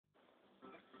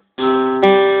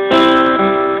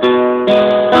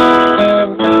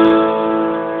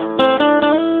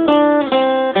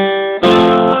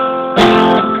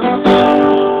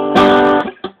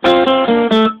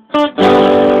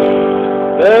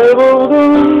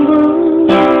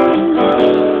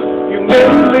You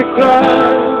made me cry.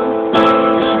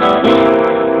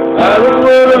 I don't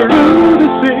wanna lose the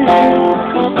sea.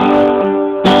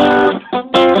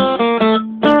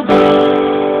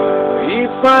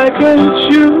 If I can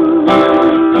choose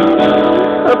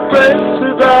a place to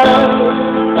die,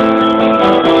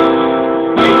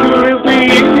 will it be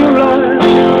in your life?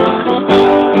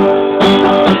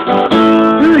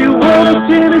 Do you wanna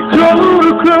see me crawl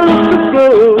across the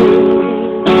floor?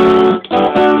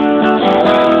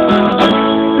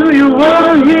 Do you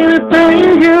wanna hear the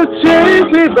pain you chase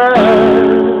me back?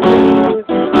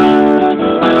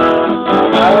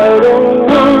 I don't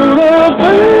wanna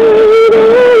wait.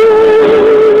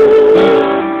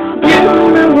 Give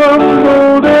me one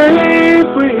more day,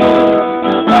 please.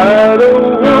 I don't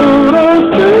wanna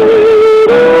stay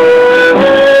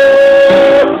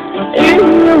in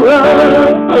your eyes.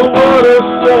 I wanna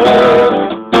stay.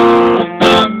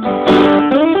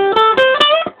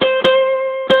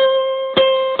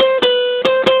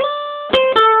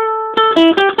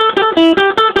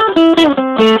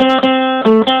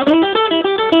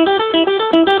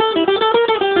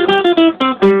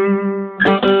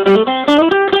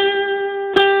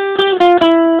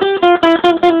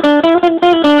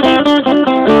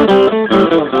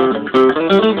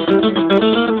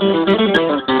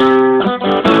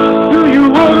 Do you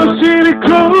wanna see me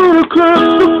crawl across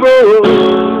the floor?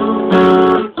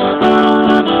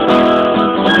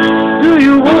 Do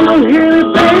you wanna hear the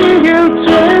pain you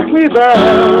take me back?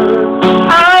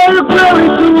 I'm ready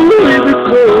to leave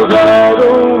because I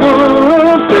don't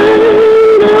wanna stay.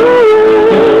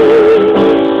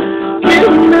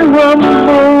 Give me one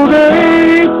more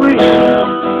day, please.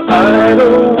 I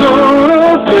don't wanna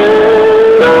stay.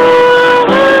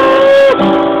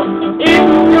 In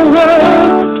your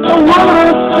arms, I wanna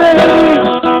stay.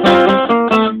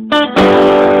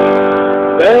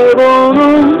 They won't